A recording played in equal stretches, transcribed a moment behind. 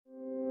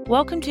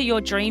Welcome to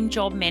your Dream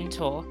Job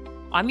Mentor.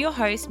 I'm your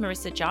host,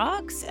 Marissa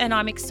Jarks, and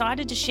I'm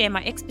excited to share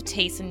my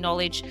expertise and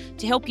knowledge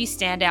to help you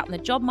stand out in the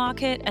job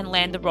market and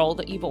land the role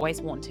that you've always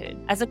wanted.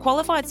 As a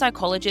qualified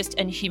psychologist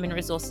and human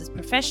resources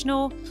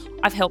professional,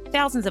 I've helped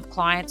thousands of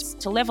clients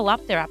to level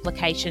up their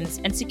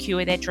applications and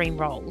secure their dream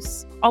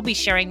roles. I'll be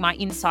sharing my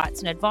insights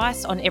and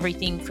advice on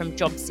everything from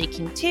job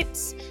seeking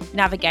tips,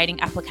 navigating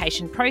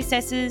application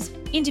processes,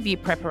 interview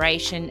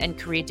preparation, and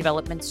career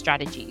development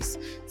strategies.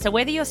 So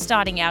whether you're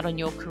starting out on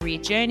your career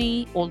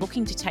journey or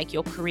looking to take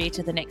your career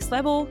to the next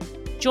level,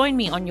 join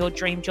me on your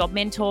Dream Job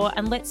Mentor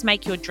and let's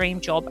make your dream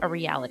job a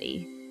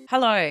reality.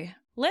 Hello.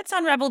 Let's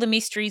unravel the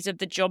mysteries of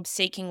the job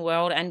seeking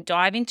world and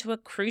dive into a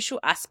crucial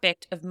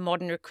aspect of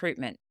modern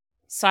recruitment: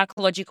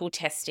 psychological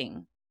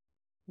testing.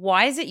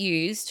 Why is it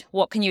used?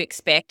 What can you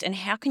expect? And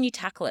how can you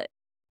tackle it?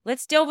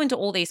 Let's delve into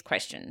all these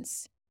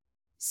questions.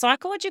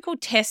 Psychological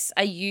tests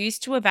are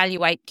used to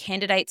evaluate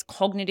candidates'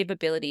 cognitive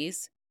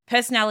abilities,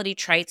 personality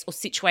traits, or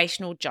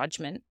situational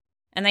judgment,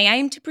 and they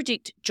aim to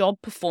predict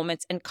job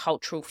performance and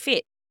cultural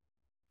fit.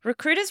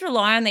 Recruiters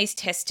rely on these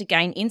tests to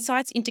gain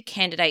insights into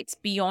candidates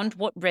beyond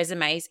what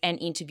resumes and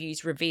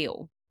interviews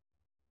reveal.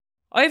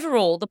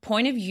 Overall, the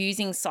point of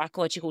using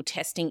psychological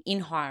testing in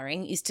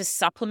hiring is to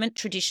supplement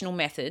traditional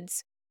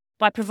methods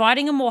by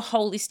providing a more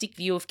holistic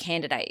view of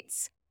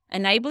candidates,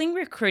 enabling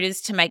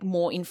recruiters to make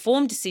more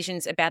informed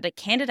decisions about a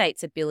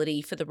candidate's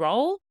ability for the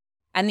role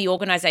and the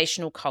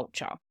organisational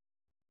culture.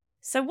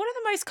 So what are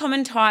the most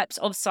common types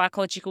of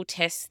psychological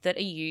tests that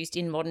are used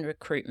in modern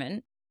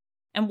recruitment?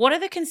 And what are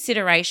the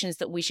considerations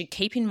that we should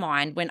keep in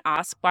mind when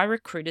asked by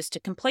recruiters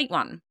to complete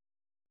one?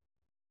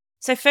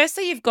 So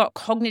firstly, you've got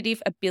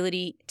cognitive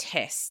ability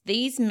tests.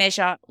 These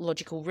measure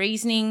logical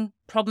reasoning,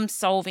 problem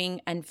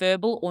solving, and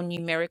verbal or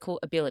numerical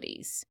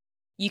abilities.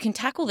 You can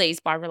tackle these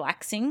by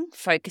relaxing,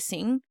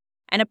 focusing,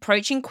 and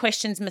approaching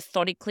questions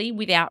methodically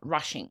without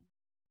rushing.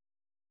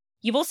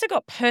 You've also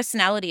got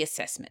personality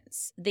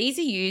assessments. These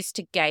are used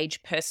to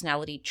gauge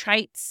personality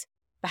traits,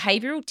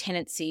 behavioural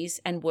tendencies,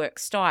 and work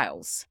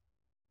styles.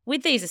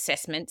 With these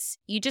assessments,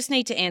 you just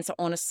need to answer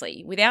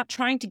honestly without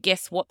trying to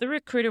guess what the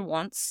recruiter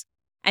wants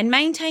and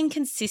maintain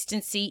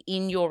consistency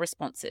in your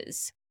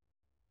responses.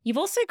 You've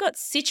also got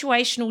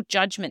situational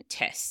judgment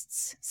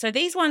tests. So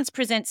these ones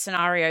present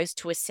scenarios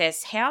to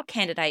assess how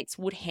candidates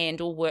would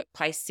handle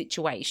workplace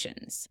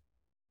situations.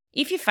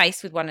 If you're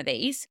faced with one of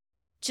these,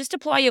 just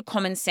apply your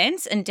common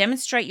sense and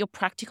demonstrate your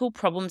practical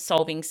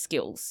problem-solving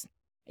skills.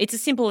 It's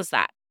as simple as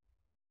that.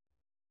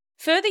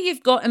 Further,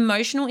 you've got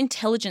emotional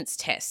intelligence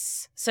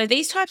tests. So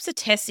these types of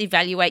tests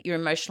evaluate your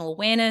emotional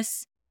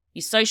awareness,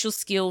 your social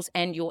skills,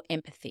 and your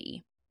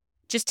empathy.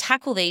 Just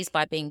tackle these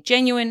by being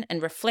genuine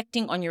and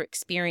reflecting on your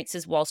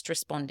experiences whilst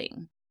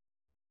responding.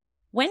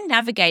 When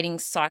navigating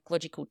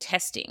psychological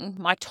testing,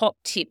 my top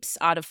tips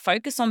are to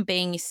focus on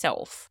being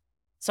yourself.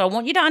 So I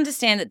want you to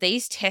understand that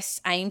these tests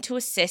aim to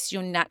assess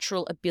your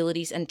natural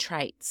abilities and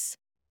traits.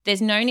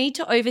 There's no need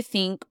to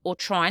overthink or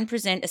try and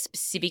present a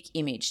specific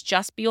image.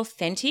 Just be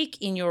authentic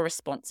in your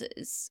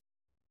responses.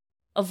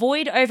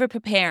 Avoid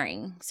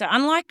over-preparing. So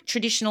unlike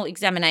traditional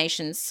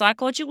examinations,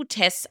 psychological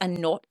tests are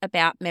not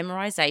about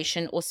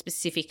memorization or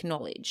specific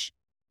knowledge.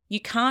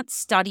 You can't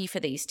study for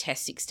these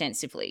tests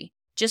extensively.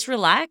 Just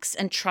relax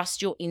and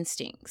trust your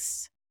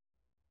instincts.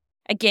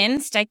 Again,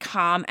 stay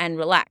calm and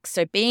relaxed.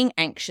 So being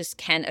anxious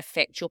can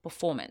affect your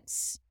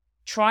performance.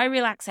 Try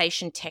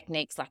relaxation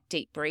techniques like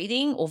deep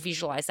breathing or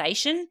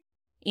visualization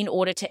in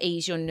order to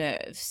ease your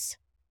nerves.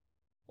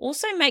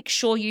 Also, make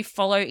sure you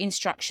follow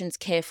instructions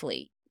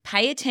carefully.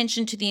 Pay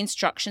attention to the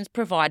instructions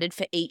provided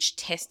for each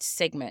test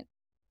segment.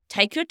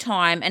 Take your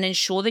time and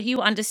ensure that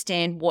you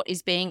understand what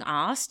is being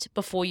asked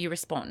before you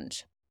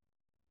respond.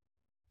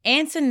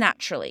 Answer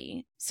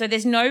naturally. So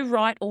there's no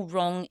right or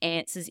wrong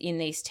answers in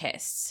these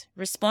tests.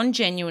 Respond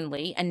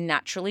genuinely and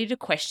naturally to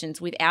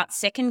questions without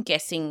second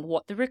guessing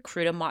what the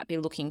recruiter might be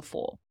looking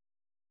for.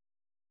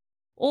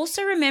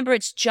 Also remember,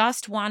 it's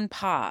just one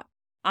part.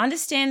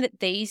 Understand that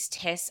these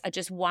tests are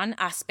just one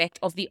aspect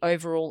of the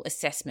overall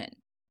assessment.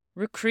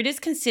 Recruiters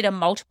consider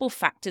multiple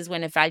factors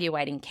when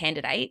evaluating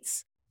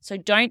candidates, so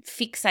don't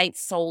fixate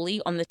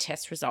solely on the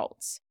test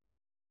results.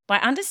 By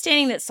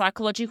understanding that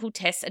psychological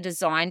tests are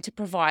designed to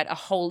provide a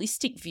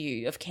holistic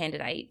view of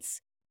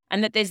candidates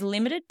and that there's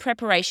limited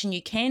preparation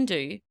you can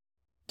do,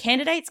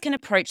 candidates can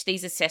approach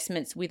these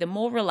assessments with a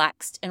more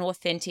relaxed and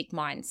authentic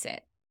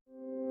mindset.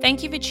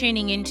 Thank you for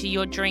tuning in to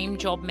your Dream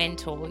Job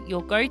Mentor,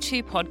 your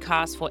go-to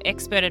podcast for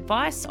expert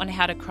advice on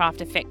how to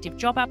craft effective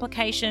job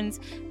applications,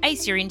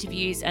 ace your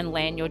interviews, and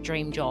land your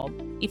dream job.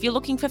 If you're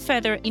looking for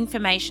further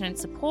information and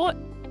support,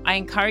 I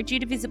encourage you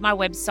to visit my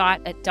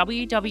website at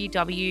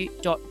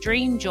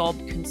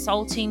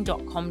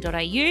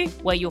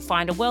www.dreamjobconsulting.com.au, where you'll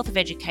find a wealth of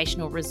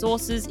educational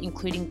resources,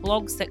 including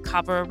blogs that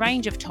cover a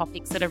range of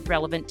topics that are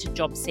relevant to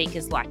job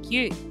seekers like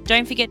you.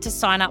 Don't forget to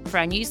sign up for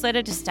our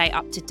newsletter to stay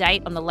up to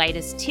date on the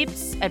latest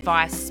tips,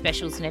 advice,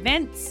 specials, and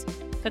events.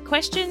 For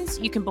questions,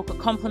 you can book a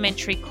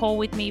complimentary call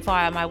with me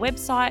via my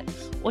website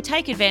or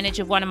take advantage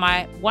of one of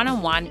my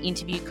one-on-one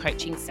interview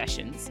coaching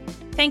sessions.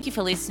 Thank you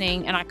for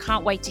listening, and I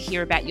can't wait to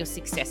hear about your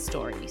success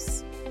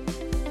stories.